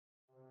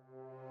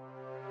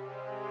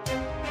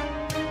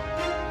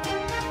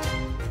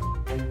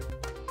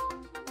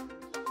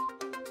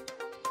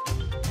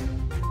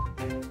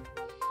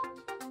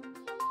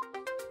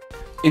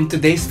In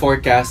today's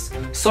forecast,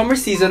 summer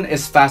season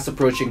is fast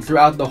approaching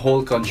throughout the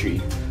whole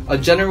country. A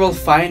general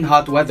fine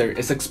hot weather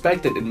is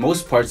expected in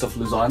most parts of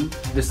Luzon,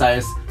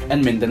 Visayas,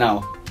 and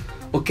Mindanao.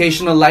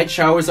 Occasional light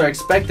showers are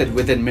expected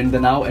within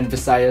Mindanao and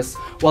Visayas,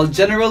 while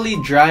generally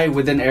dry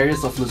within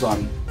areas of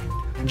Luzon.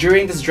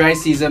 During this dry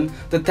season,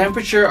 the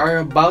temperature are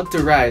about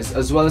to rise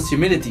as well as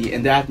humidity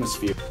in the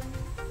atmosphere.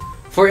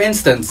 For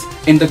instance,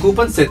 in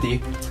Dagupan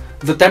City,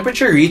 the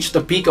temperature reached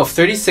a peak of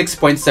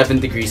 36.7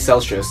 degrees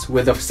Celsius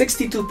with a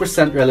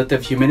 62%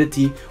 relative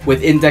humidity,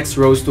 with index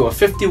rose to a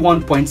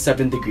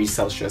 51.7 degrees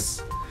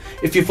Celsius.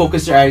 If you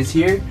focus your eyes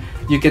here,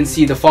 you can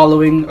see the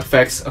following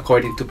effects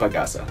according to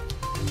Pag-asa.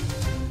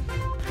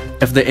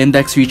 If the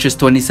index reaches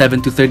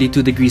 27 to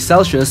 32 degrees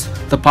Celsius,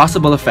 the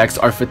possible effects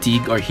are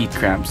fatigue or heat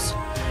cramps.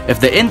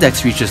 If the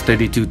index reaches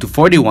 32 to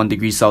 41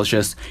 degrees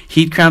Celsius,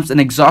 heat cramps and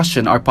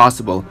exhaustion are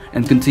possible,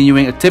 and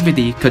continuing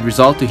activity could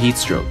result to heat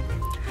stroke.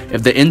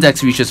 If the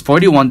index reaches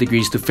 41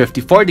 degrees to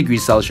 54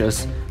 degrees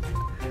Celsius,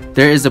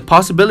 there is a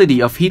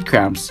possibility of heat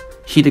cramps,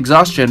 heat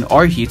exhaustion,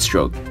 or heat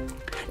stroke.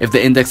 If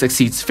the index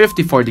exceeds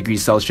 54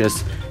 degrees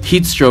Celsius,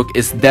 heat stroke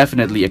is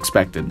definitely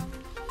expected.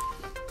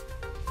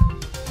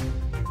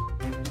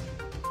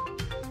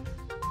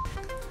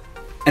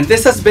 And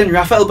this has been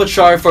Raphael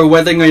Bachar for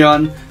Weather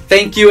Ngayon.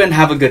 Thank you and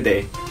have a good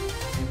day.